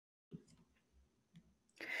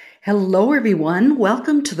Hello, everyone.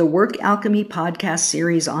 Welcome to the Work Alchemy podcast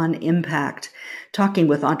series on impact, talking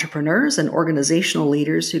with entrepreneurs and organizational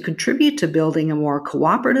leaders who contribute to building a more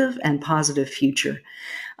cooperative and positive future.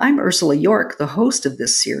 I'm Ursula York, the host of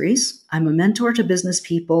this series. I'm a mentor to business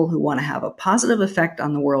people who want to have a positive effect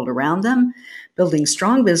on the world around them, building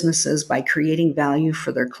strong businesses by creating value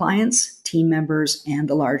for their clients, team members, and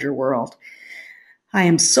the larger world. I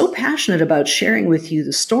am so passionate about sharing with you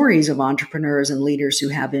the stories of entrepreneurs and leaders who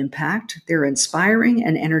have impact. They're inspiring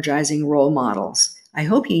and energizing role models. I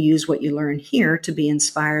hope you use what you learn here to be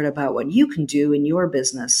inspired about what you can do in your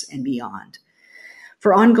business and beyond.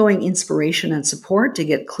 For ongoing inspiration and support to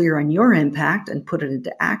get clear on your impact and put it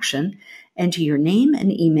into action, enter your name and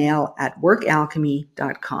email at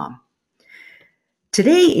workalchemy.com.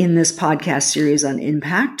 Today in this podcast series on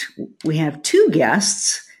impact, we have two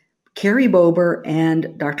guests, Carrie Bober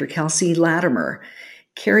and Dr. Kelsey Latimer.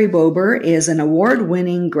 Carrie Bober is an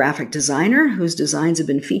award-winning graphic designer whose designs have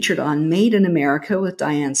been featured on Made in America with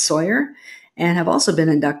Diane Sawyer and have also been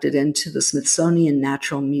inducted into the Smithsonian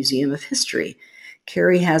Natural Museum of History.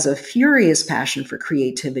 Carrie has a furious passion for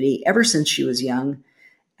creativity ever since she was young,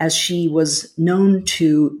 as she was known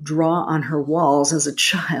to draw on her walls as a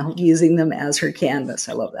child using them as her canvas.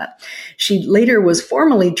 I love that. She later was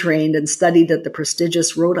formally trained and studied at the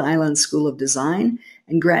prestigious Rhode Island School of Design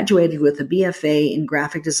and graduated with a BFA in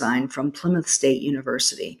graphic design from Plymouth State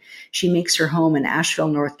University. She makes her home in Asheville,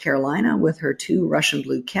 North Carolina with her two Russian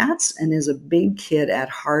blue cats and is a big kid at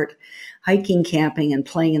heart. Hiking, camping, and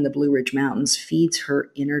playing in the Blue Ridge Mountains feeds her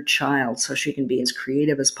inner child so she can be as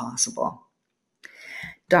creative as possible.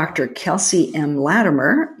 Dr. Kelsey M.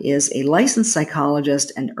 Latimer is a licensed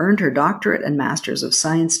psychologist and earned her doctorate and master's of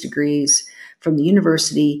science degrees from the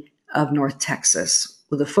University of North Texas,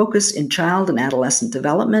 with a focus in child and adolescent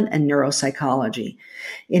development and neuropsychology.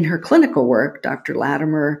 In her clinical work, Dr.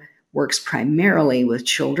 Latimer works primarily with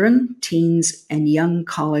children, teens, and young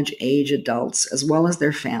college-age adults, as well as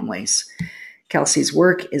their families. Kelsey's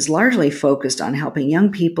work is largely focused on helping young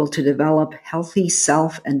people to develop healthy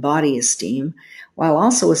self and body esteem, while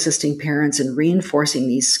also assisting parents in reinforcing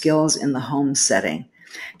these skills in the home setting.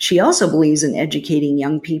 She also believes in educating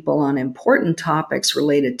young people on important topics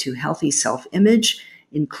related to healthy self-image,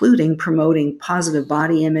 including promoting positive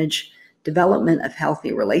body image, development of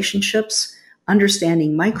healthy relationships,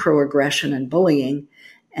 understanding microaggression and bullying,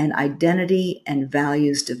 and identity and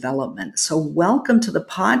values development. So welcome to the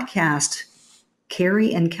podcast,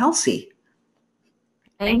 Carrie and Kelsey.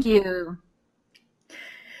 Thank you.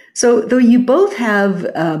 So though you both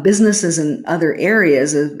have businesses in other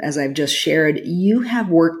areas, as I've just shared, you have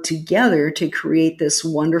worked together to create this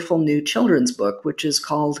wonderful new children's book, which is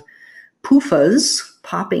called PUFAs,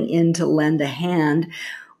 Popping In to Lend a Hand.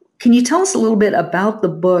 Can you tell us a little bit about the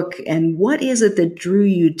book and what is it that drew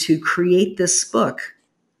you to create this book?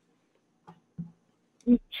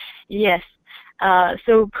 Yes.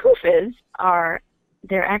 So PUFAs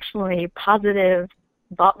they're actually positive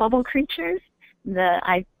thought bubble creatures that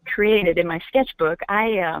I created in my sketchbook.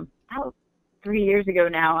 About 3 years ago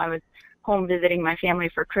now, I was home visiting my family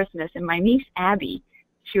for Christmas, and my niece Abby,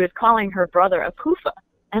 she was calling her brother a PUFA.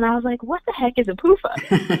 And I was like, what the heck is a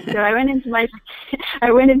PUFA? So I went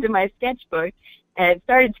into my sketchbook and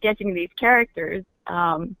started sketching these characters.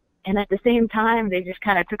 And at the same time, they just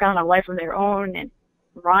kind of took on a life of their own, and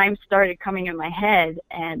rhymes started coming in my head.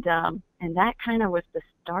 And that kind of was the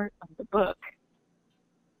start of the book.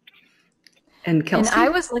 And Kelsey? And I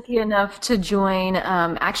was lucky enough to join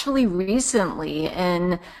actually recently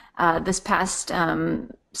in this past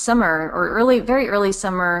summer, or very early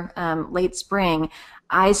summer, late spring.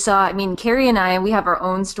 Carrie and I, we have our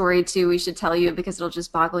own story too. We should tell you because it'll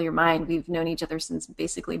just boggle your mind. We've known each other since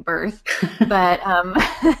basically birth. But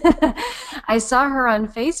I saw her on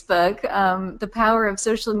Facebook, the power of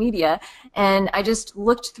social media, and I just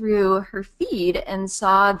looked through her feed and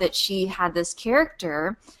saw that she had this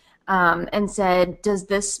character and said, does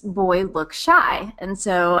this boy look shy? And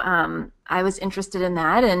so I was interested in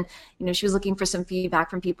that, and she was looking for some feedback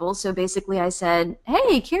from people. So basically I said,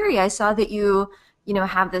 hey, Carrie, I saw that you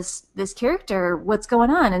have this character, what's going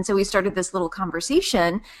on? And so we started this little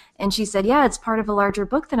conversation, and she said, yeah, it's part of a larger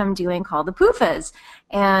book that I'm doing called The PUFAs.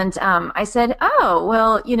 And I said, oh,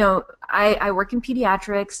 well, I work in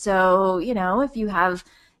pediatrics, so, if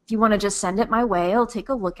you want to just send it my way, I'll take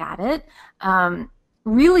a look at it.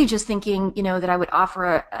 Really just thinking, that I would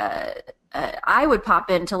offer I would pop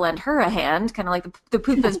in to lend her a hand, kind of like the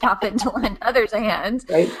PUFAs pop in to lend others a hand.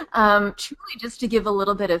 Right. Truly just to give a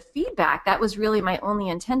little bit of feedback. That was really my only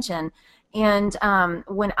intention. And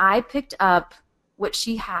when I picked up what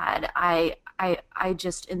she had, I I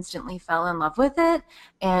just instantly fell in love with it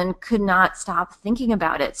and could not stop thinking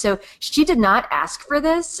about it. So she did not ask for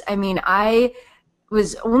this. I mean, I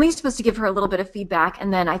was only supposed to give her a little bit of feedback,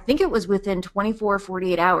 and then I think it was within 24,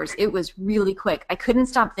 48 hours. It was really quick. I couldn't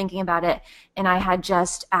stop thinking about it, and I had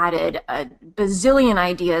just added a bazillion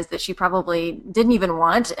ideas that she probably didn't even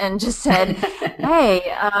want, and just said,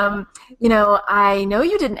 hey, I know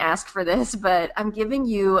you didn't ask for this, but I'm giving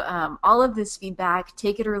you all of this feedback.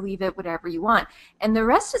 Take it or leave it, whatever you want. And the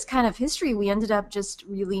rest is kind of history. We ended up just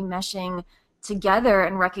really meshing together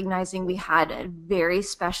and recognizing we had a very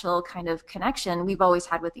special kind of connection we've always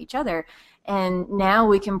had with each other. And now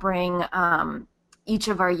we can bring each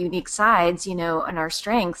of our unique sides, and our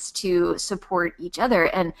strengths to support each other.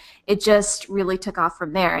 And it just really took off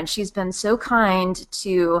from there. And she's been so kind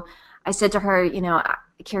to, I said to her,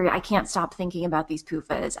 Carrie, I can't stop thinking about these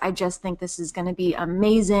PUFAs. I just think this is going to be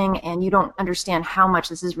amazing. And you don't understand how much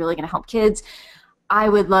this is really going to help kids. I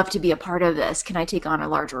would love to be a part of this. Can I take on a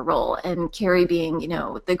larger role? And Carrie, being,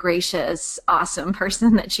 the gracious, awesome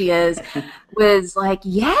person that she is, was like,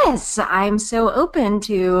 yes, I'm so open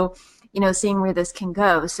to, seeing where this can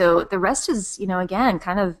go. So the rest is, again,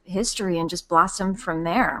 kind of history and just blossomed from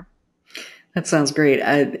there. That sounds great.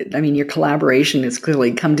 I mean, your collaboration has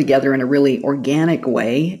clearly come together in a really organic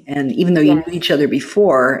way. And even though you knew each other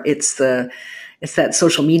before, it's that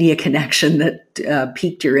social media connection that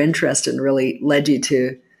piqued your interest and really led you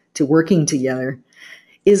to working together.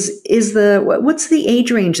 What's the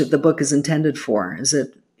age range that the book is intended for? Is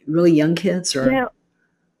it really young kids or?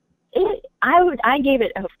 I gave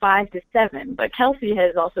it a 5 to 7, but Kelsey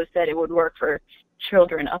has also said it would work for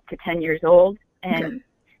children up to 10 years old. And okay.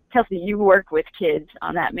 Kelsey, you work with kids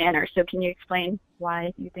on that manner, so can you explain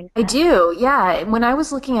why you think that? I do, yeah. When I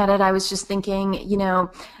was looking at it, I was just thinking,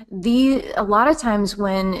 a lot of times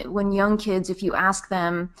when young kids, if you ask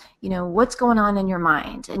them, what's going on in your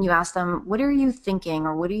mind, and you ask them, what are you thinking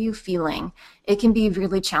or what are you feeling, it can be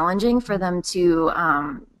really challenging for them to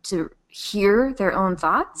hear their own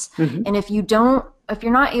thoughts. Mm-hmm. And if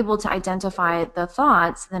you're not able to identify the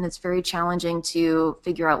thoughts, then it's very challenging to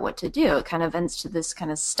figure out what to do. It kind of ends to this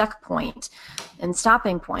kind of stuck point and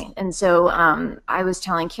stopping point. And so I was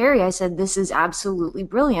telling Carrie, I said, this is absolutely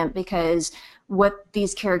brilliant, because what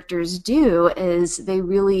these characters do is they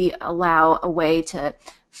really allow a way to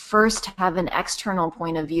first have an external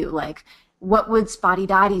point of view, like what would Spotty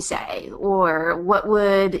Dotty say, or what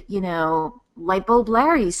would, Lightbulb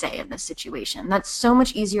Larry say in this situation. That's so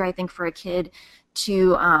much easier, I think, for a kid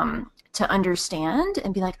to understand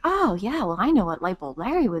and be like, oh yeah, well, I know what Lightbulb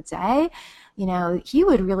Larry would say. He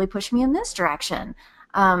would really push me in this direction.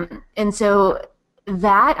 And so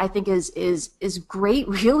that, I think, is great,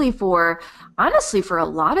 really, honestly, for a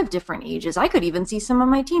lot of different ages. I could even see some of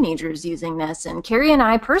my teenagers using this, and Carrie and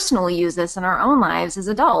I personally use this in our own lives as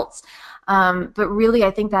adults. But really,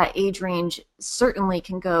 I think that age range certainly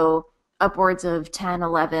can go upwards of 10,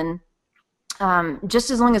 11.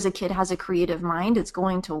 Just as long as a kid has a creative mind, it's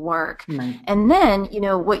going to work. Right. And then,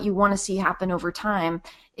 what you want to see happen over time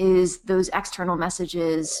is those external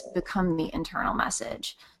messages become the internal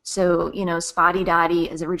message. So, Spotty Dotty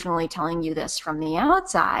is originally telling you this from the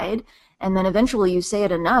outside, and then eventually you say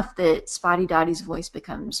it enough that Spotty Dotty's voice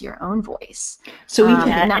becomes your own voice. So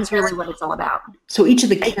and that's really what it's all about. So each of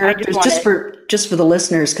the characters, just for the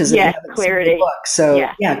listeners, because clarity. The book. So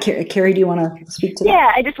Carrie, do you want to speak to that?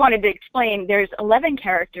 Yeah, I just wanted to explain. There's 11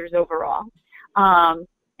 characters overall, and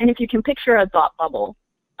if you can picture a thought bubble,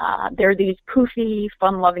 they're these poofy,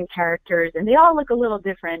 fun-loving characters, and they all look a little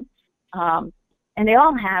different, and they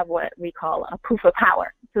all have what we call a poof of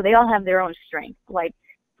power. So they all have their own strength, like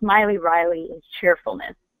Smiley Riley is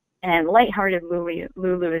cheerfulness, and lighthearted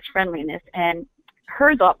Lulu is friendliness, and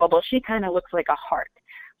her thought bubble, she kind of looks like a heart.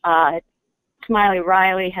 Smiley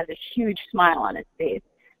Riley has a huge smile on his face,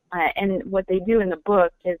 and what they do in the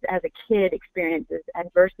book is, as a kid experiences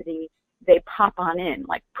adversity, they pop on in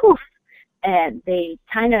like poof, and they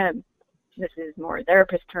kind of, this is more a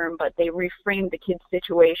therapist term, but they reframe the kid's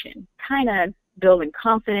situation, kind of building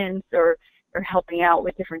confidence or helping out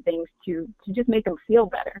with different things to just make them feel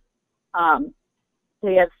better.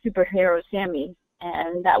 They have superhero Sammy,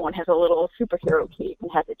 and that one has a little superhero cape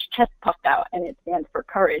and has its chest puffed out, and it stands for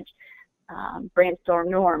courage. Brainstorm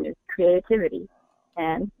Norm is creativity,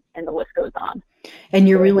 and the list goes on. And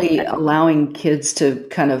you're really allowing kids to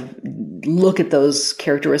kind of look at those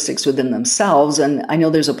characteristics within themselves. And I know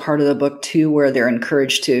there's a part of the book, too, where they're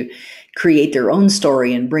encouraged to create their own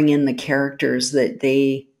story and bring in the characters that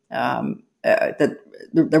they that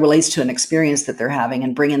relates to an experience that they're having,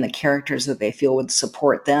 and bring in the characters that they feel would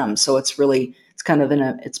support them. So it's pretty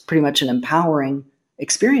much an empowering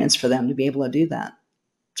experience for them to be able to do that.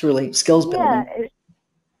 It's really skills building.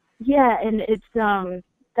 And it's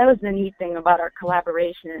that was the neat thing about our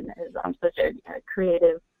collaboration is I'm such a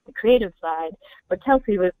creative side, but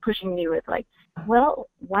Kelsey was pushing me with like, well,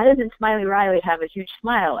 why doesn't Smiley Riley have a huge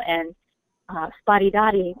smile? And Spotty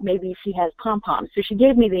Dotty, maybe she has pom-poms. So she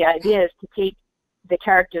gave me the ideas to take the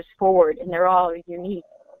characters forward, and they're all unique.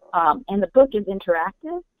 And the book is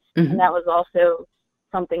interactive, and that was also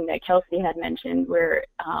something that Kelsey had mentioned, where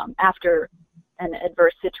after an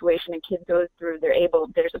adverse situation a kid goes through,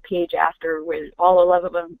 there's a page after where all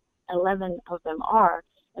 11 of them are,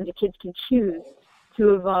 and the kids can choose 2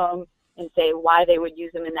 of them and say why they would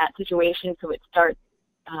use them in that situation. So it starts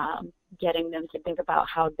getting them to think about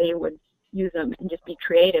how they would use them and just be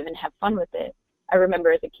creative and have fun with it. I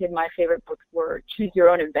remember as a kid, my favorite books were Choose Your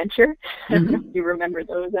Own Adventure. I don't know if you remember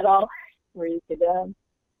those at all, where you could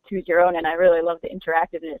choose your own, and I really love the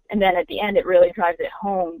interactiveness. And then at the end, it really drives it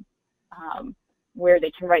home where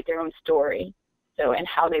they can write their own story, and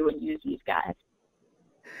how they would use these guys.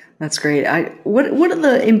 That's great. What are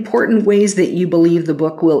the important ways that you believe the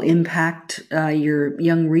book will impact your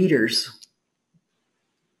young readers?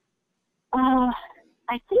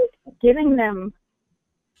 I think giving them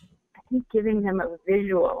a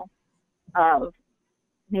visual of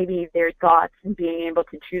maybe their thoughts and being able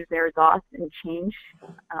to choose their thoughts and change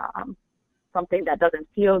something that doesn't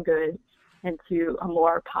feel good into a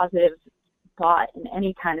more positive thought in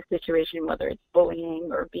any kind of situation, whether it's bullying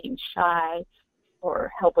or being shy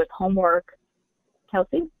or help with homework.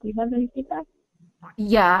 Kelsey, do you have any feedback?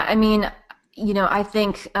 Yeah, I mean, I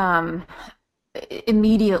think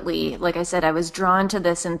immediately, like I said, I was drawn to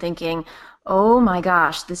this and thinking, oh my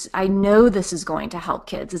gosh, I know this is going to help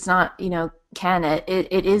kids. It's not, can it?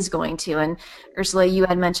 It is going to. And Ursula, you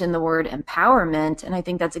had mentioned the word empowerment, and I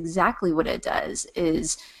think that's exactly what it does.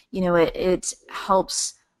 Is it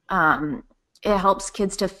helps. It helps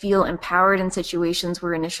kids to feel empowered in situations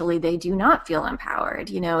where initially they do not feel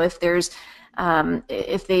empowered. If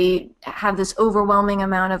they have this overwhelming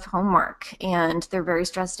amount of homework and they're very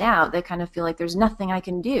stressed out, they kind of feel like there's nothing I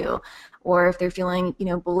can do. Or if they're feeling,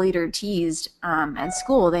 bullied or teased at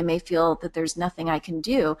school, they may feel that there's nothing I can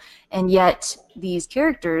do. And yet these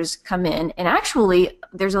characters come in, and actually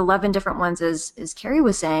there's 11 different ones, as Carrie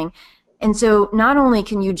was saying. And so not only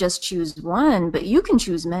can you just choose one, but you can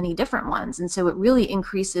choose many different ones. And so it really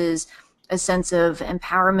increases a sense of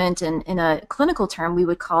empowerment. And in a clinical term, we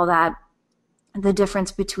would call that the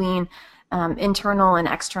difference between internal and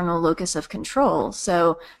external locus of control.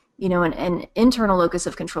 So, an internal locus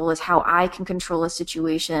of control is how I can control a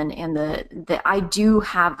situation, and that I do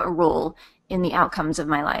have a role in the outcomes of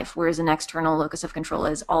my life, whereas an external locus of control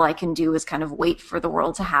is all I can do is kind of wait for the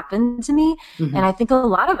world to happen to me. And I think a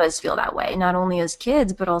lot of us feel that way, not only as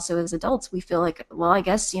kids, but also as adults. We feel like, well, I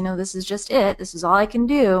guess, this is just it. This is all I can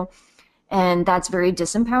do. And that's very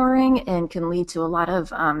disempowering and can lead to a lot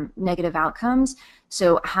of negative outcomes.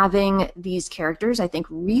 So having these characters, I think,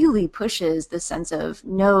 really pushes the sense of,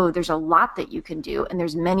 no, there's a lot that you can do, and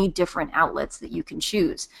there's many different outlets that you can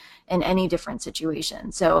choose in any different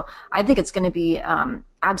situation. So I think it's going to be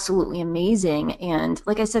absolutely amazing. And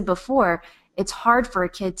like I said before, it's hard for a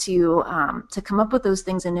kid to come up with those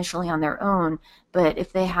things initially on their own, but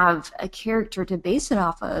if they have a character to base it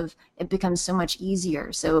off of, it becomes so much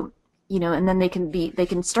easier. So and then they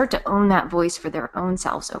can start to own that voice for their own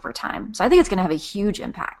selves over time. So I think it's going to have a huge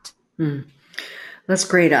impact. That's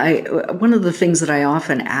great. One of the things that I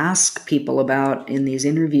often ask people about in these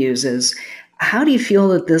interviews is, how do you feel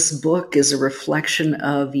that this book is a reflection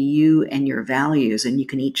of you and your values? And you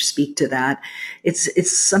can each speak to that.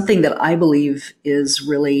 It's something that I believe is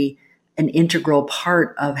really an integral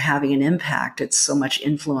part of having an impact. It's so much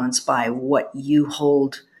influenced by what you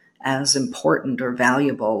hold as important or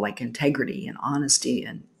valuable, like integrity and honesty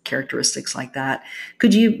and characteristics like that.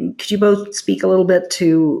 Could you both speak a little bit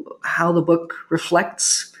to how the book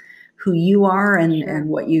reflects who you are and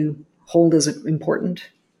what you hold as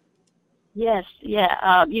important? Yes,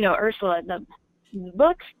 yeah. Ursula, the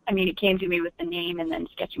book, it came to me with the name and then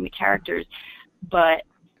sketching the characters, but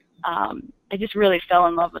I just really fell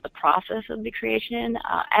in love with the process of the creation.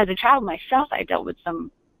 As a child myself, I dealt with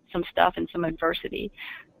some stuff and some adversity.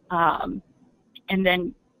 And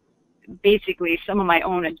then basically some of my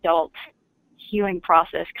own adult healing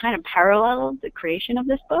process kind of paralleled the creation of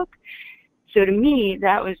this book. So to me, it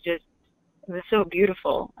was so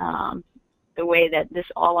beautiful, the way that this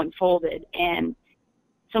all unfolded. And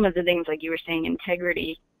some of the things, like you were saying,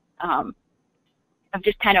 integrity, I've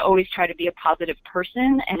just kind of always tried to be a positive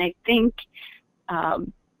person. And I think,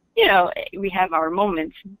 we have our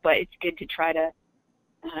moments, but it's good to try to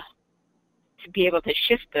to be able to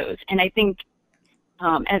shift those. And I think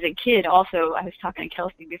as a kid also, I was talking to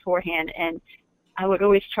Kelsey beforehand, and I would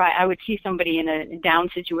always I would see somebody in a down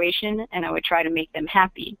situation, and I would try to make them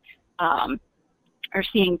happy, or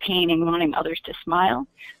seeing pain and wanting others to smile.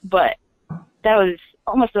 But that was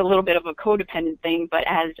almost a little bit of a codependent thing, but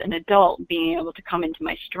as an adult, being able to come into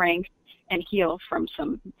my strength and heal from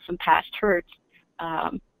some past hurts,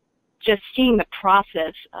 just seeing the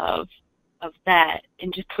process of that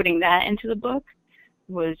and just putting that into the book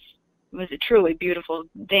was a truly beautiful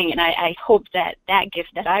thing. And I hope that gift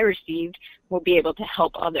that I received will be able to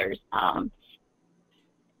help others.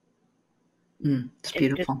 It's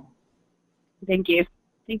beautiful. Thank you.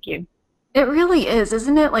 Thank you. It really is,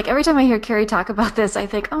 isn't it? Like every time I hear Carrie talk about this, I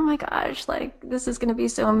think, oh my gosh, like this is going to be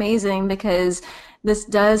so amazing, because this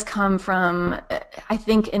does come from, I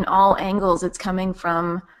think in all angles, it's coming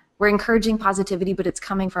from, we're encouraging positivity, but it's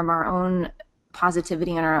coming from our own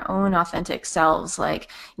positivity and our own authentic selves. Like,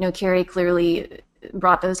 Carrie clearly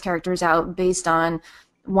brought those characters out based on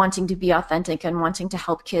wanting to be authentic and wanting to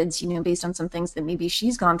help kids, based on some things that maybe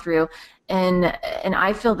she's gone through. And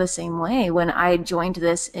I feel the same way when I joined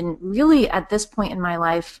this. And really at this point in my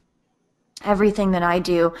life, everything that I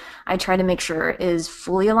do, I try to make sure is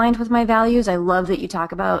fully aligned with my values. I love that you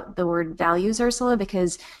talk about the word values, Ursula,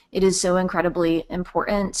 because it is so incredibly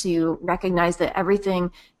important to recognize that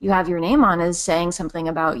everything you have your name on is saying something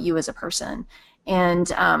about you as a person. And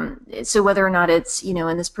so whether or not it's,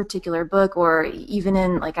 in this particular book or even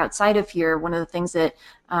in like outside of here, one of the things that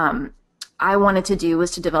I wanted to do was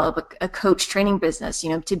to develop a coach training business,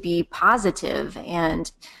 to be positive,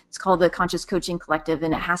 and it's called the Conscious Coaching Collective,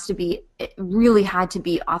 and it really had to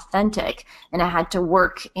be authentic, and it had to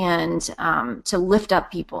work and to lift up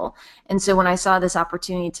people. And so when I saw this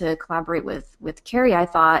opportunity to collaborate with Carrie, I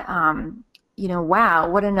thought, wow,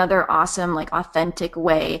 what another awesome, like authentic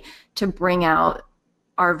way to bring out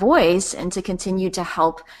our voice and to continue to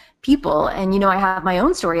help people. And, I have my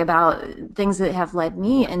own story about things that have led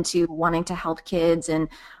me into wanting to help kids and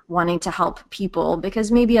wanting to help people,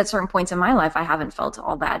 because maybe at certain points in my life, I haven't felt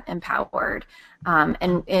all that empowered,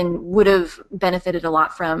 and would have benefited a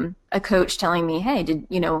lot from a coach telling me, hey,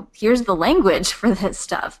 here's the language for this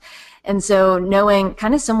stuff. And so knowing,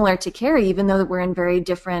 kind of similar to Carrie, even though we're in very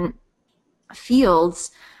different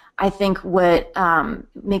fields, I think what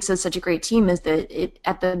makes us such a great team is that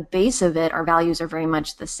at the base of it, our values are very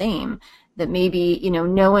much the same. That maybe,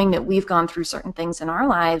 knowing that we've gone through certain things in our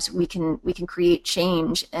lives, we can create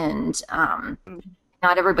change, and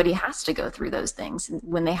not everybody has to go through those things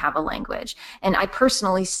when they have a language. And I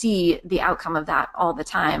personally see the outcome of that all the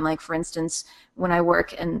time. Like, for instance, when I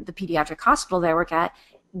work in the pediatric hospital that I work at,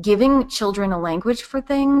 giving children a language for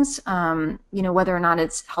things, whether or not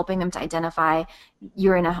it's helping them to identify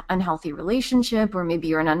you're in an unhealthy relationship, or maybe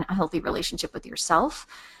you're in an unhealthy relationship with yourself,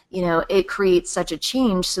 it creates such a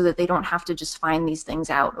change so that they don't have to just find these things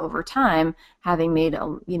out over time, having made,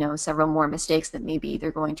 several more mistakes that maybe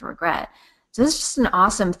they're going to regret. So this is just an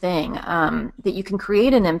awesome thing, that you can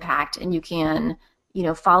create an impact, and you can,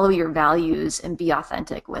 follow your values and be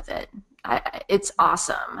authentic with it. It's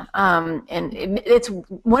awesome. And it's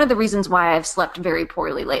one of the reasons why I've slept very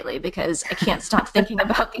poorly lately, because I can't stop thinking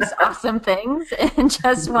about these awesome things and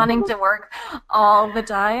just wanting to work all the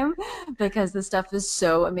time, because the stuff is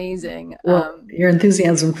so amazing. Well, your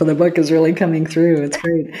enthusiasm for the book is really coming through. It's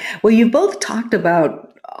great. Well, you've both talked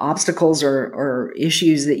about obstacles or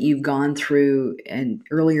issues that you've gone through and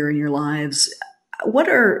earlier in your lives.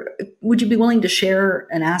 Would you be willing to share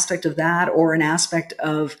an aspect of that, or an aspect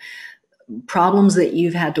of problems that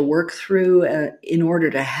you've had to work through in order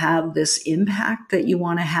to have this impact that you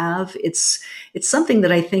want to have? It's something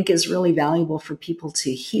that I think is really valuable for people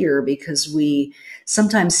to hear, because we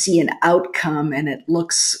sometimes see an outcome and it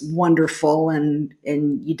looks wonderful, and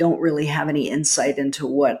you don't really have any insight into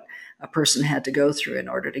what a person had to go through in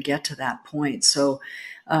order to get to that point. So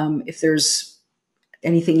if there's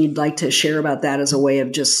anything you'd like to share about that as a way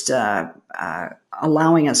of just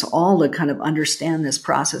allowing us all to kind of understand this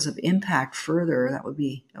process of impact further, that would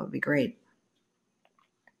be great.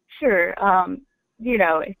 Sure.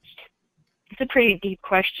 It's a pretty deep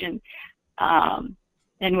question.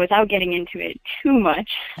 And without getting into it too much,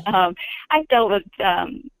 I've dealt with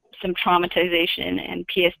some traumatization and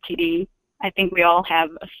PSTD. I think we all have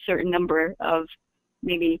a certain number of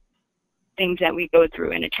maybe things that we go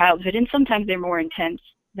through in a childhood, and sometimes they're more intense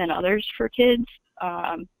than others for kids,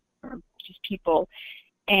 or just people,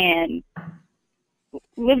 and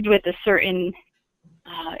lived with a certain,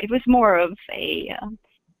 it was more of a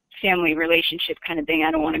family relationship kind of thing. I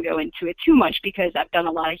don't want to go into it too much, because I've done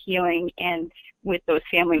a lot of healing and with those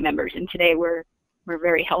family members, and today we're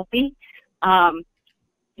very healthy.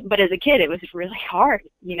 But as a kid, it was really hard,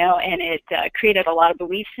 and it created a lot of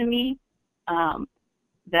beliefs in me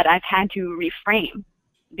that I've had to reframe,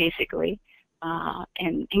 basically,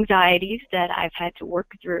 and anxieties that I've had to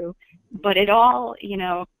work through. But it all,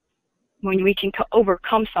 when we can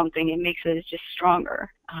overcome something, it makes us just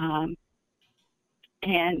stronger.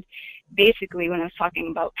 And basically, when I was talking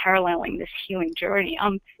about paralleling this healing journey,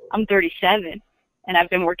 I'm 37, and I've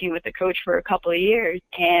been working with a coach for a couple of years,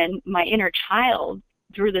 and my inner child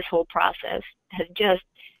through this whole process has just,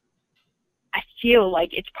 I feel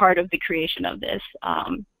like it's part of the creation of this.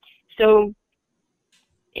 So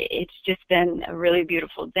it's just been a really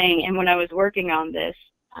beautiful thing. And when I was working on this,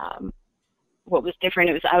 what was different,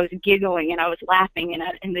 it was I was giggling and I was laughing,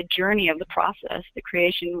 and the journey of the process, the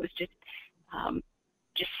creation was just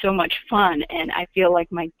so much fun. And I feel like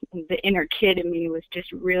the inner kid in me was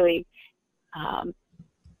just really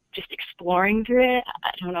just exploring through it.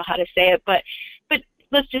 I don't know how to say it, but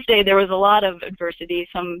let's just say there was a lot of adversity,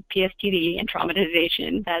 some PSTD and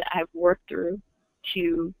traumatization that I've worked through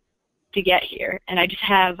to get here. And I just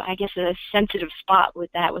have, I guess, a sensitive spot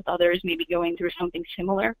with that, with others maybe going through something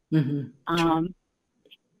similar. Mm-hmm.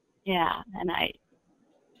 Yeah, and I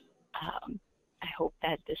hope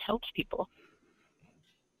that this helps people,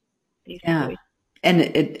 basically. Yeah. And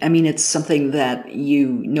it's something that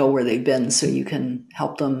where they've been, so you can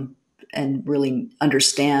help them and really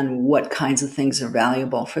understand what kinds of things are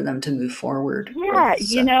valuable for them to move forward. Yeah,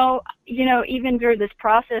 even through this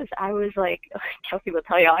process, I was like, Kelsey will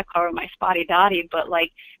tell you, I call her my spotty dotty, but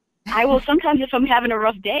like, I will sometimes, if I'm having a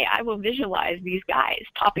rough day, I will visualize these guys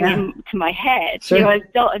popping into my head. Sure. As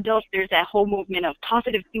adults, there's that whole movement of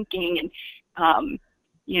positive thinking and,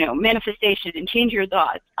 manifestation and change your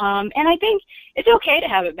thoughts. And I think it's okay to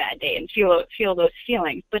have a bad day and feel those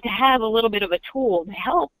feelings, but to have a little bit of a tool to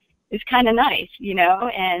help is kind of nice,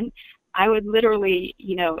 and I would literally,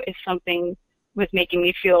 if something was making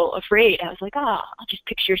me feel afraid, I was like, I'll just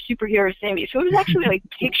picture superhero Sammy. So it was actually like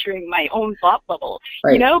picturing my own thought bubble,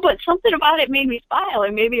 right. But something about it made me smile,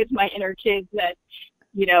 and maybe it's my inner kid that,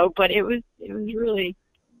 but it was really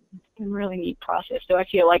a really neat process. So I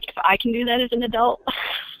feel like if I can do that as an adult,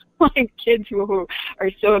 like kids who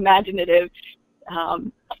are so imaginative,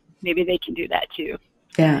 maybe they can do that too.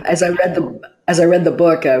 Yeah, as I read the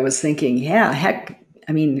book, I was thinking, yeah, heck,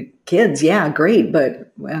 kids, yeah, great,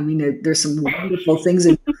 but there's some wonderful things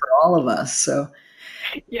in it for all of us. So,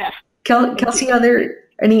 yeah, Kelsey, are there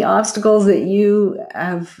any obstacles that you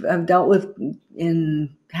have dealt with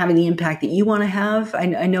in having the impact that you want to have? I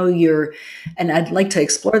know and I'd like to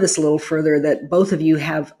explore this a little further, that both of you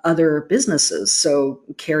have other businesses. So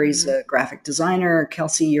Carrie's a graphic designer,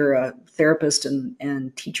 Kelsey, you're a therapist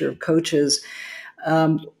and teacher of coaches.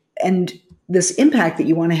 And this impact that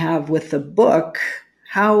you want to have with the book,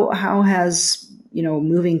 how has,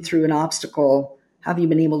 moving through an obstacle, how have you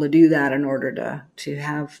been able to do that in order to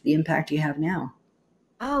have the impact you have now?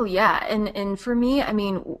 Oh yeah. And for me,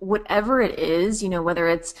 whatever it is, whether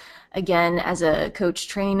it's again as a coach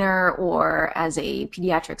trainer or as a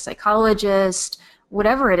pediatric psychologist,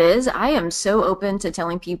 whatever it is, I am so open to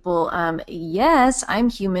telling people, yes, I'm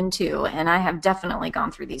human too. And I have definitely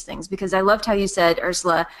gone through these things, because I loved how you said,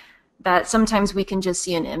 Ursula, that sometimes we can just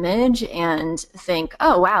see an image and think,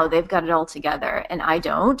 oh, wow, they've got it all together, and I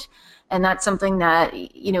don't. And that's something that,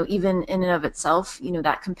 even in and of itself,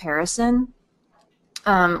 that comparison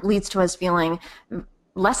leads to us feeling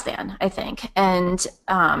less than, I think. And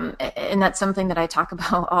that's something that I talk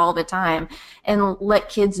about all the time, and let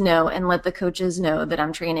kids know and let the coaches know that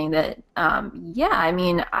I'm training that,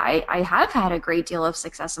 I have had a great deal of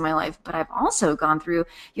success in my life, but I've also gone through,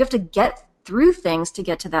 you have to get through things to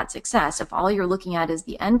get to that success. If all you're looking at is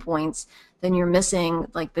the endpoints, then you're missing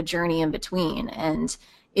like the journey in between. And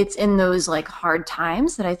it's in those like hard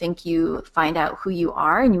times that I think you find out who you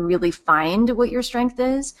are and you really find what your strength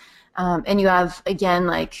is. And you have, again,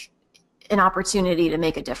 like an opportunity to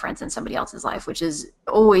make a difference in somebody else's life, which has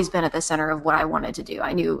always been at the center of what I wanted to do.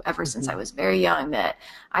 I knew ever since I was very young that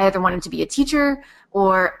I either wanted to be a teacher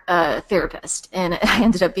or a therapist, and I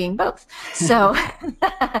ended up being both. So,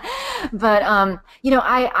 but,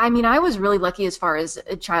 I was really lucky as far as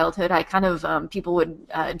childhood. I kind of, people would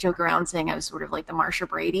joke around saying I was sort of like the Marsha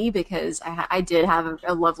Brady, because I did have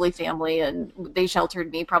a lovely family, and they sheltered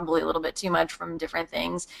me probably a little bit too much from different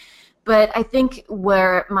things. But I think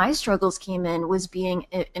where my struggles came in was being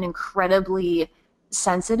an incredibly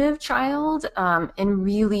sensitive child, and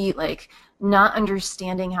really like not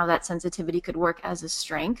understanding how that sensitivity could work as a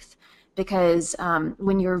strength. because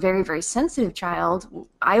when you're a very, very sensitive child,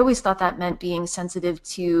 I always thought that meant being sensitive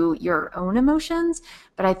to your own emotions.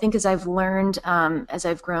 But I think as I've learned, as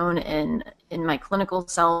I've grown in my clinical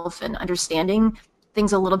self and understanding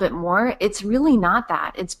things a little bit more, it's really not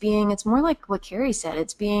that. It's more like what Carrie said.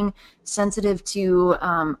 It's being sensitive to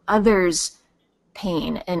others'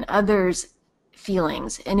 pain and others'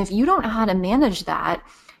 feelings. And if you don't know how to manage that,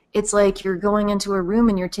 it's like you're going into a room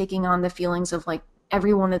and you're taking on the feelings of like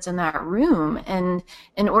everyone that's in that room. And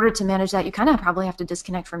in order to manage that, you kind of probably have to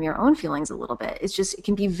disconnect from your own feelings a little bit. It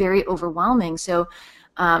can be very overwhelming. So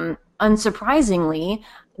unsurprisingly,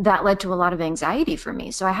 that led to a lot of anxiety for me.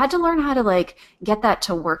 So I had to learn how to like get that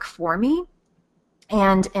to work for me.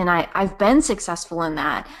 And I've been successful in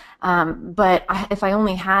that. But if I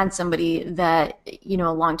only had somebody that, a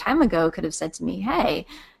long time ago could have said to me, hey,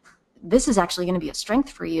 this is actually going to be a strength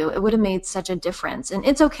for you, it would have made such a difference. And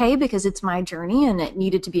it's okay because it's my journey and it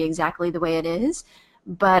needed to be exactly the way it is.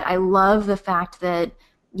 But I love the fact that,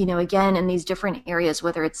 again, in these different areas,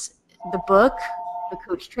 whether it's the book, the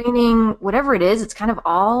coach training, whatever it is, it's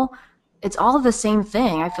all the same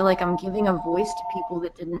thing. I feel like I'm giving a voice to people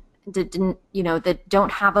that that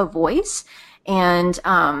don't have a voice, and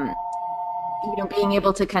being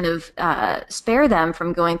able to kind of spare them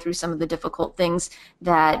from going through some of the difficult things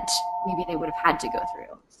that maybe they would have had to go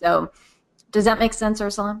through. So does that make sense,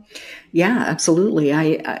 Ursula? Yeah, absolutely.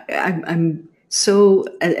 I'm so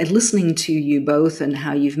listening to you both and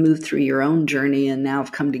how you've moved through your own journey and now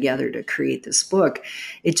have come together to create this book.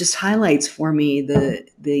 It just highlights for me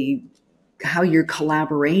the how your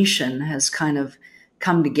collaboration has kind of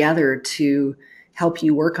come together to help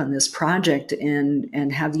you work on this project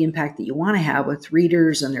and have the impact that you want to have with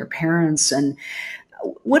readers and their parents. And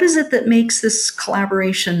what is it that makes this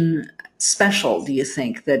collaboration special, do you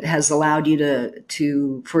think, that has allowed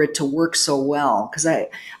you for it to work so well? Because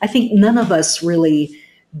I think none of us really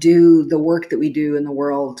do the work that we do in the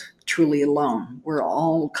world truly alone. We're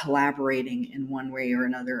all collaborating in one way or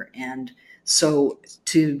another. And so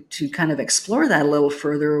to kind of explore that a little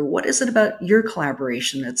further, what is it about your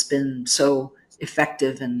collaboration that's been so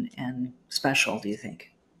effective and special, do you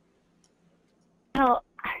think? Well,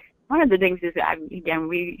 one of the things is that, again,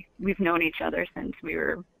 we've known each other since we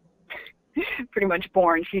were pretty much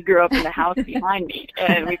born. She grew up in the house behind me,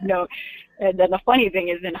 and we've known. And then the funny thing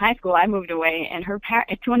is, in high school, I moved away and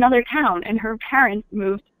to another town, and her parents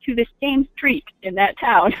moved to the same street in that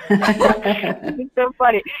town. It's so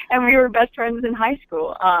funny. And we were best friends in high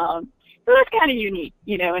school. So that's kind of unique,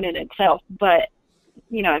 in and itself. But,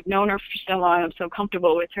 I've known her for so long. I'm so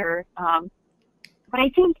comfortable with her. But I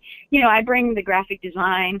think, I bring the graphic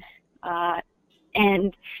design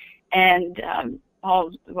and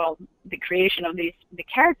the creation of the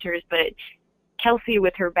characters, but Kelsey,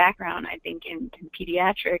 with her background, I think, in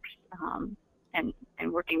pediatrics and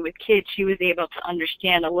working with kids, she was able to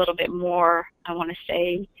understand a little bit more, I want to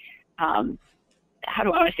say, how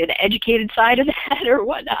do I want to say, the educated side of that or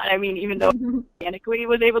whatnot. I mean, even though organically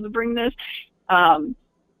was able to bring this,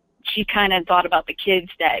 she kind of thought about the kids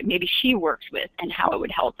that maybe she works with and how it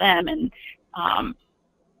would help them. And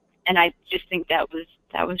I just think that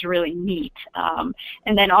was really neat.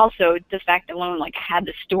 And then also the fact alone, like, I had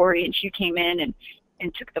the story and she came in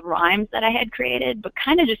and took the rhymes that I had created, but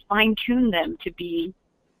kind of just fine-tuned them to be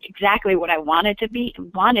exactly what I wanted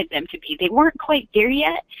them to be. They weren't quite there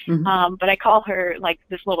yet, but I call her like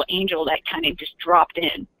this little angel that kind of just dropped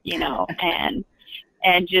in,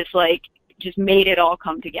 and just made it all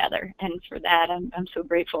come together. And for that, I'm so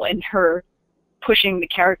grateful. And her pushing the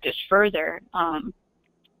characters further,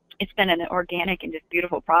 it's been an organic and just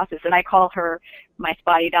beautiful process. And I call her my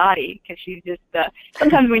Spotty Dottie because she's just,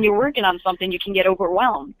 sometimes when you're working on something, you can get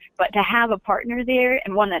overwhelmed. But to have a partner there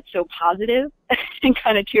and one that's so positive and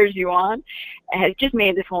kind of cheers you on has just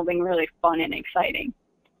made this whole thing really fun and exciting.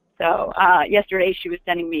 So yesterday she was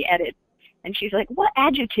sending me edits, and she's like, what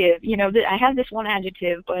adjective? I have this one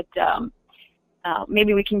adjective, but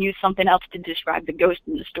maybe we can use something else to describe the ghost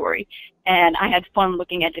in the story. And I had fun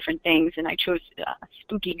looking at different things, and I chose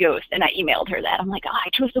spooky ghost, and I emailed her that. I'm like, I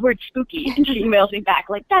chose the word spooky. And she emails me back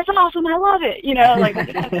like, that's awesome, I love it. Like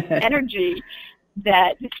it has this energy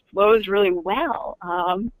that just flows really well.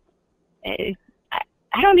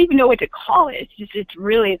 I don't even know what to call it.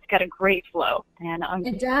 It's got a great flow. And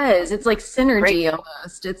it does. It's like synergy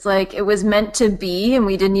almost. It's like it was meant to be, and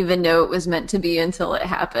we didn't even know it was meant to be until it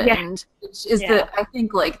happened. Yeah. Which is I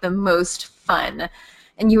think, like, the most fun.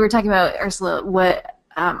 And you were talking about, Ursula, what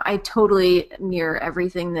I totally mirror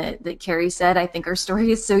everything that Carrie said. I think our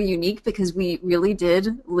story is so unique because we really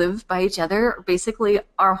did live by each other basically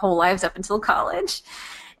our whole lives up until college.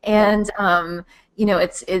 And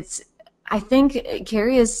it's I think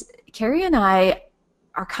Carrie and I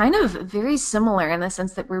are kind of very similar in the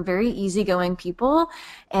sense that we're very easygoing people,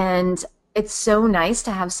 and it's so nice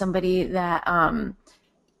to have somebody that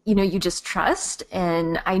you just trust.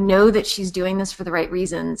 And I know that she's doing this for the right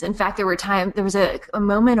reasons. In fact, there was a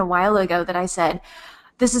moment a while ago that I said,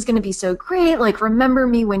 this is going to be so great. Like, remember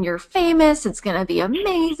me when you're famous. It's going to be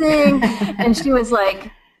amazing. And she was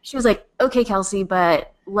like, okay, Kelsey,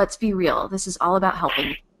 but let's be real. This is all about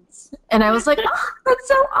helping. And I was like, oh, that's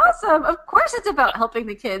so awesome. Of course it's about helping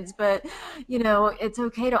the kids, but, it's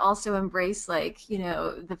okay to also embrace,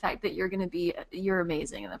 the fact that you're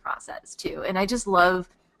amazing in the process too. And I just love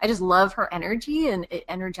her energy, and it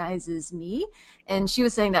energizes me. And she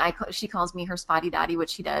was saying that she calls me her spotty dotty, which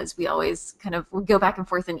she does. We always we go back and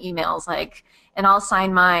forth in emails, and I'll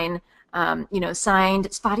sign mine,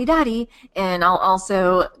 signed Spotty Dotty, and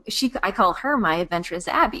I call her my adventurous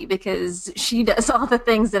Abby, because she does all the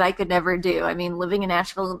things that I could never do. I mean, living in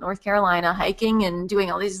Asheville, North Carolina, hiking and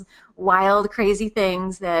doing all these wild, crazy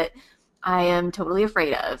things that I am totally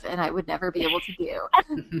afraid of and I would never be able to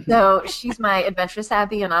do. So she's my adventurous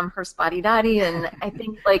Abby and I'm her spotty dotty. And I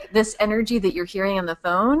think this energy that you're hearing on the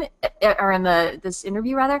phone, or in this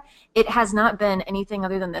interview rather, it has not been anything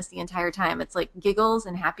other than this the entire time. It's giggles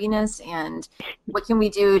and happiness and what can we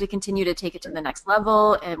do to continue to take it to the next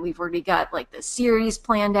level. And we've already got the series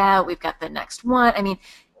planned out. We've got the next one. I mean,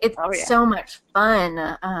 it's so much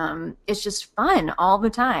fun. It's just fun all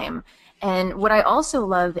the time. And what I also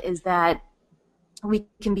love is that we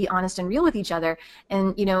can be honest and real with each other.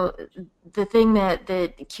 And, the thing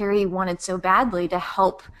that Carrie wanted so badly to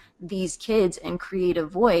help these kids and create a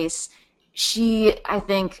voice, I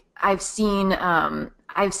think I've seen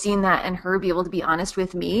that in her be able to be honest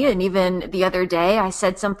with me. And even the other day I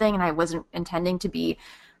said something and I wasn't intending to be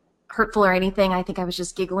hurtful or anything. I think I was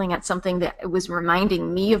just giggling at something that was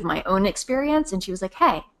reminding me of my own experience. And she was like,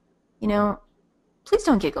 hey, please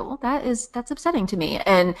don't giggle. That's upsetting to me.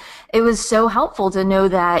 And it was so helpful to know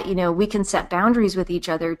that, we can set boundaries with each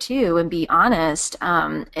other too and be honest.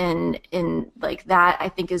 And that I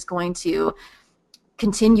think is going to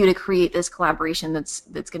continue to create this collaboration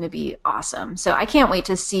that's going to be awesome. So I can't wait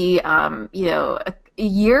to see, a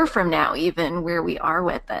year from now, even where we are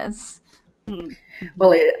with this.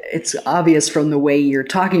 Well, it's obvious from the way you're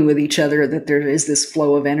talking with each other that there is this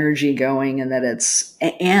flow of energy going, and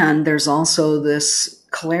and there's also this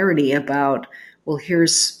clarity about, well,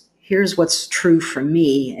 here's what's true for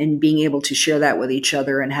me, and being able to share that with each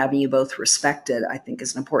other and having you both respected, I think,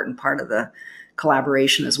 is an important part of the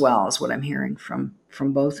collaboration as well, is what I'm hearing from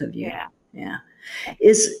both of you. Yeah.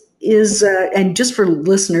 And just for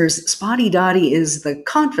listeners, Spotty Dotty is the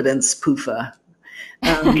confidence PUFA.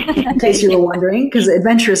 In case you were wondering, because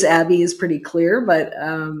Adventurous Abby is pretty clear, but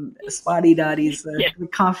Spotty Dotty's the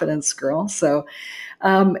confidence girl. So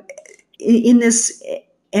in this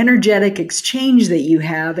energetic exchange that you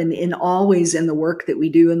have, and always in the work that we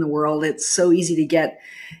do in the world, it's so easy to get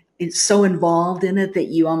so involved in it that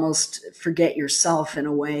you almost forget yourself in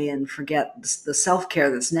a way, and forget the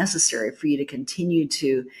self-care that's necessary for you to continue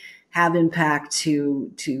to have impact, to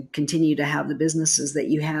continue to have the businesses that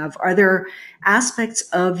you have. Are there aspects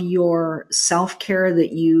of your self-care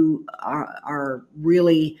that you are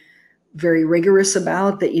really very rigorous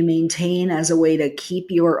about, that you maintain as a way to keep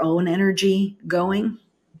your own energy going?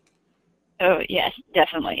 Oh, yes,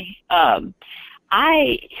 definitely.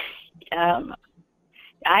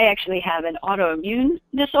 I actually have an autoimmune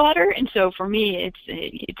disorder, and so for me,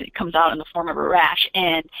 it comes out in the form of a rash.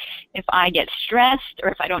 And if I get stressed or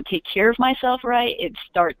if I don't take care of myself right, it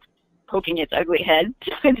starts poking its ugly head.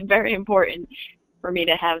 So it's very important for me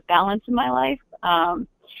to have balance in my life. I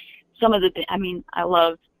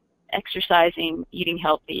love exercising, eating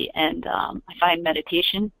healthy, and I find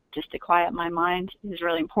meditation, just to quiet my mind, is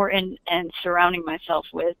really important, and surrounding myself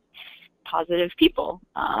with positive people.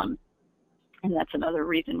 And that's another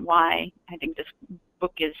reason why I think this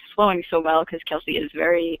book is flowing so well, because Kelsey is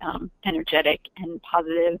very energetic and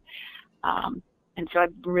positive. And so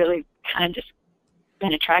I've really kind of just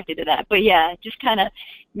been attracted to that. But yeah, just kind of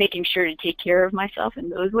making sure to take care of myself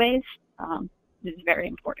in those ways is very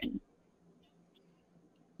important.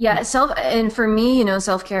 Yeah, and for me,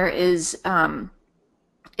 self-care is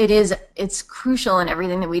it's crucial in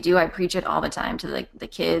everything that we do. I preach it all the time to the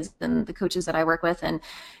kids and the coaches that I work with, and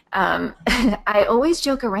I always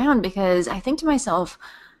joke around, because I think to myself,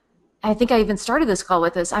 I think I even started this call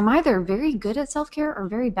with this, I'm either very good at self-care or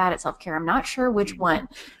very bad at self-care. I'm not sure which one,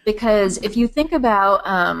 because if you think about,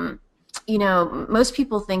 most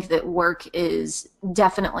people think that work is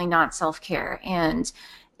definitely not self-care, and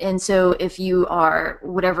And so if you are,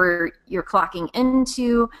 whatever you're clocking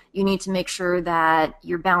into, you need to make sure that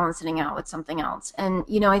you're balancing out with something else. And,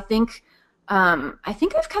 I think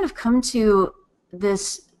I've kind of come to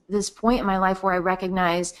this point in my life where I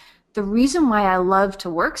recognize the reason why I love to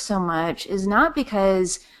work so much is not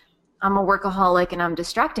because I'm a workaholic and I'm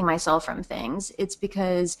distracting myself from things. It's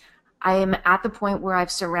because I am at the point where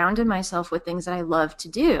I've surrounded myself with things that I love to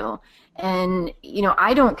do. And,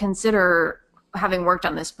 I don't consider having worked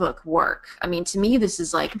on this book work. I mean, to me, this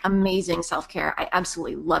is like amazing self-care. I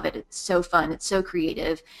absolutely love it. It's so fun. It's so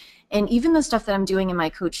creative. And even the stuff that I'm doing in my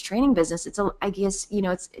coach training business, it's a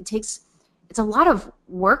lot of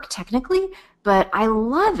work technically, but I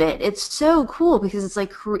love it. It's so cool because it's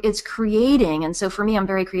like, it's creating. And so for me, I'm a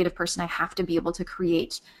very creative person. I have to be able to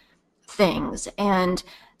create things. And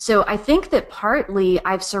so I think that partly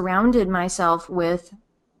I've surrounded myself with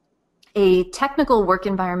a technical work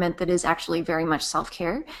environment that is actually very much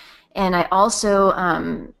self-care. And I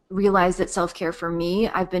also realized that self-care for me,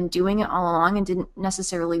 I've been doing it all along and didn't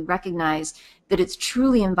necessarily recognize that it's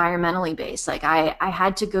truly environmentally based. Like I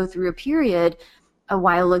had to go through a period a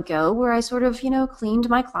while ago where I sort of, cleaned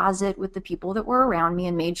my closet with the people that were around me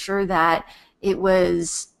and made sure that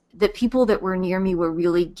that people that were near me were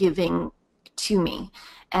really giving to me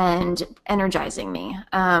and energizing me.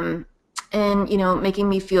 And, making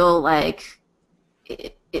me feel like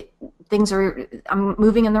I'm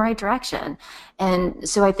moving in the right direction. And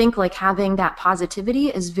so I think like having that positivity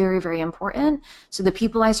is very, very important. So the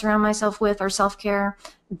people I surround myself with are self-care.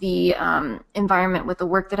 The environment with the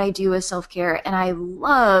work that I do is self-care. And I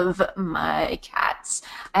love my cats.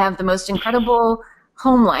 I have the most incredible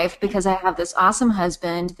home life because I have this awesome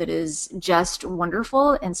husband that is just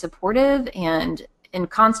wonderful and supportive and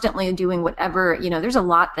constantly doing whatever, there's a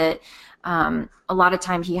lot that a lot of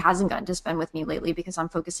time he hasn't gotten to spend with me lately because I'm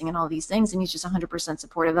focusing on all these things, and he's just 100%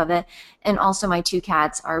 supportive of it. And also my two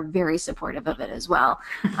cats are very supportive of it as well.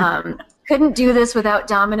 Couldn't do this without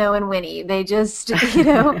Domino and Winnie. They just,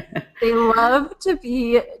 they love to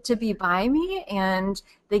be by me, and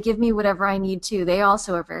they give me whatever I need to. They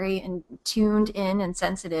also are very tuned in and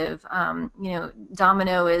sensitive.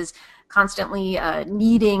 Domino is constantly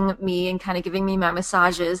needing me and kind of giving me my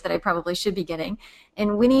massages that I probably should be getting.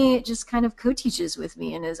 And Winnie just kind of co-teaches with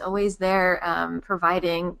me and is always there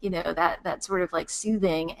providing, that sort of like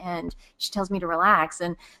soothing, and she tells me to relax.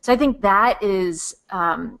 And so I think that is,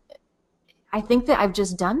 I think that I've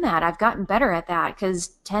just done that. I've gotten better at that because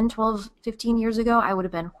 10, 12, 15 years ago, I would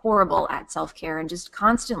have been horrible at self-care and just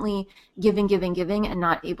constantly giving and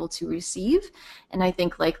not able to receive. And I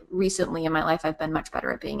think like recently in my life, I've been much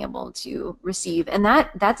better at being able to receive. And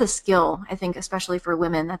that's a skill, I think, especially for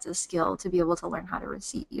women, that's a skill to be able to learn how to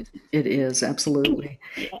receive. It is, absolutely.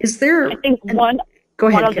 Is there... I think one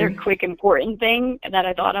other Carrie. quick important thing that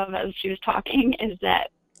I thought of as she was talking is that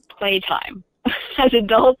playtime. As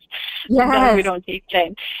adults, yes. We don't take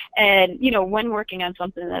time. And, when working on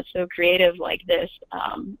something that's so creative like this,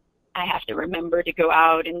 I have to remember to go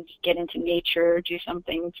out and get into nature, do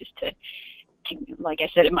something just to like I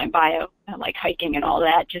said in my bio, like hiking and all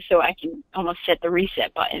that, just so I can almost set the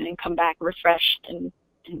reset button and come back refreshed and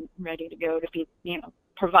ready to go to be,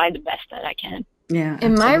 provide the best that I can. Yeah,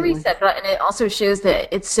 in absolutely. my reset button, it also shows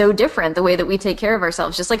that it's so different the way that we take care of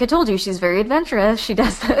ourselves. Just like I told you, she's very adventurous. She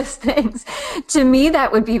does those things. To me,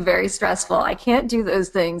 that would be very stressful. I can't do those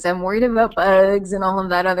things. I'm worried about bugs and all of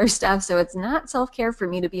that other stuff. So it's not self-care for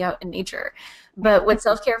me to be out in nature. But what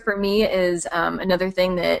self-care for me is another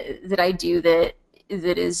thing that I do that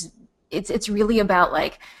is it's really about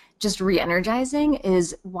like just re-energizing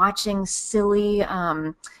is watching silly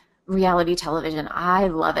reality television. I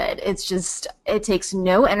love it. It's just, it takes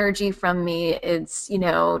no energy from me. It's,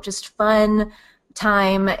 just fun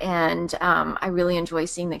time. And I really enjoy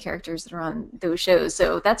seeing the characters that are on those shows.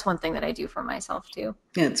 So that's one thing that I do for myself too.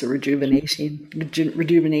 Yeah, it's a rejuvenation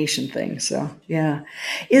thing. So yeah.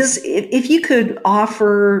 If you could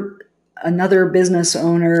offer another business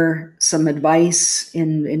owner some advice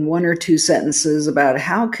in one or two sentences about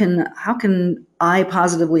how can I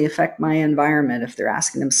positively affect my environment, if they're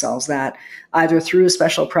asking themselves that, either through a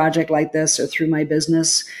special project like this or through my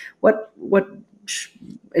business, what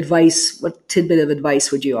tidbit of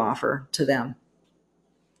advice would you offer to them?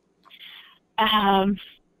 I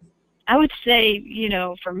would say,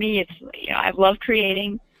 for me, it's, I love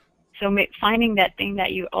creating. So finding that thing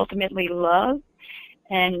that you ultimately love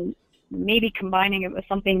and maybe combining it with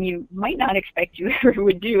something you might not expect you ever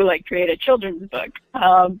would do, like create a children's book.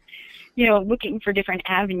 Looking for different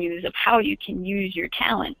avenues of how you can use your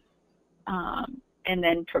talent and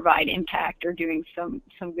then provide impact or doing some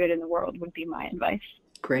good in the world would be my advice.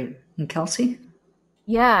 Great. And Kelsey?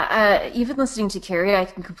 Yeah, even listening to Carrie, I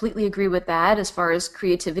can completely agree with that as far as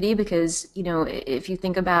creativity, because, if you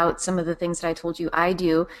think about some of the things that I told you I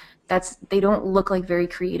do, they don't look like very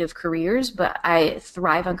creative careers, but I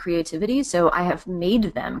thrive on creativity, so I have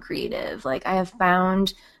made them creative. Like, I have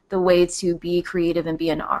found the way to be creative and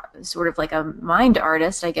be sort of like a mind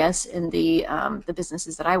artist, I guess, in the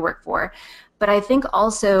businesses that I work for. But I think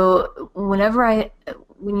also when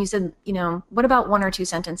you said, what about one or two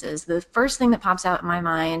sentences? The first thing that pops out in my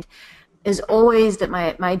mind is always that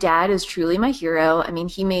my dad is truly my hero. I mean,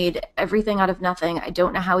 he made everything out of nothing. I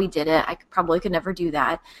don't know how he did it. I probably could never do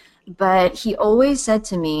that. But he always said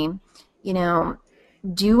to me, you know,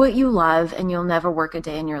 do what you love and you'll never work a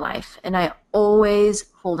day in your life. And I always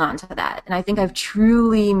hold on to that. And I think I've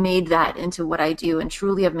truly made that into what I do and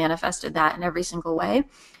truly have manifested that in every single way,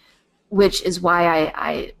 which is why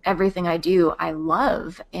I everything I do, I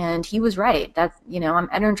love. And he was right. That's, I'm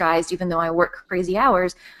energized even though I work crazy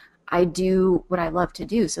hours. I do what I love to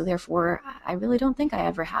do. So therefore, I really don't think I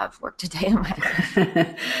ever have worked a day in my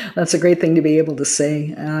life. That's a great thing to be able to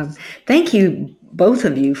say. Thank you, both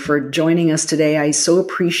of you, for joining us today. I so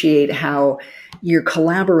appreciate how your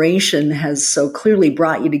collaboration has so clearly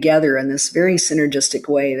brought you together in this very synergistic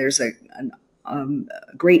way. There's a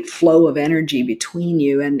great flow of energy between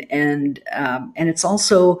you, and it's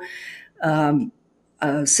also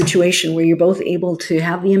a situation where you're both able to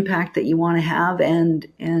have the impact that you want to have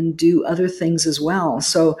and do other things as well.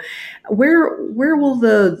 So, where will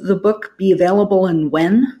the book be available and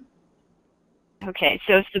when? Okay,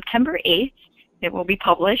 so September 8th, it will be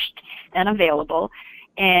published and available,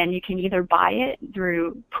 and you can either buy it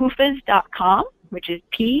through poofas.com, which is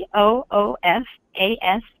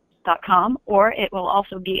POOFAS.com, or it will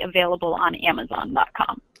also be available on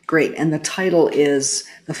Amazon.com. Great. And the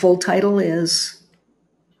full title is?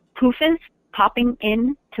 Poofas, Popping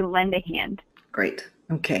In to Lend a Hand. Great.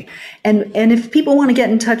 Okay. And if people want to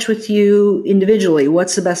get in touch with you individually,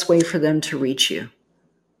 what's the best way for them to reach you?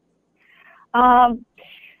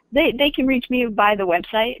 They can reach me by the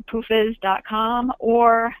website, poofas.com,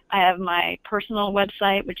 or I have my personal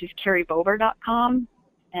website, which is kerrybober.com.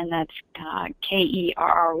 And that's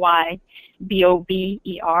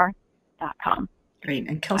KERRYBOBER.com. Great.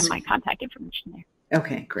 And Kelsey? My contact information there.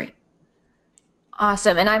 Okay, great.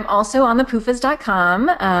 Awesome. And I'm also on the poofas.com.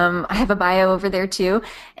 I have a bio over there too.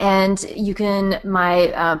 And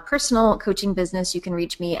my personal coaching business, you can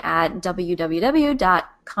reach me at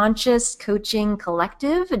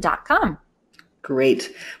www.consciouscoachingcollective.com.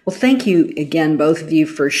 Great. Well, thank you again, both of you,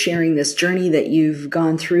 for sharing this journey that you've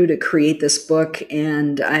gone through to create this book.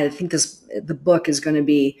 And I think the book is going to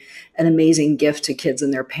be an amazing gift to kids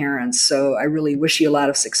and their parents. So I really wish you a lot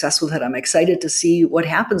of success with it. I'm excited to see what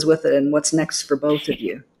happens with it and what's next for both of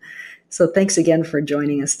you. So thanks again for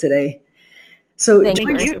joining us today. Thank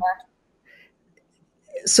you.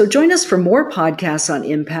 So join us for more podcasts on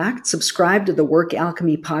impact. Subscribe to the Work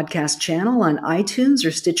Alchemy podcast channel on iTunes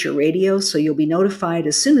or Stitcher Radio so you'll be notified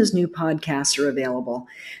as soon as new podcasts are available.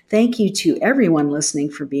 Thank you to everyone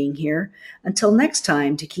listening for being here. Until next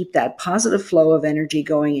time, to keep that positive flow of energy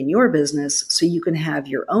going in your business so you can have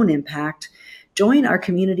your own impact, join our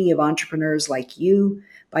community of entrepreneurs like you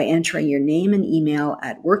by entering your name and email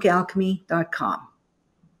at workalchemy.com.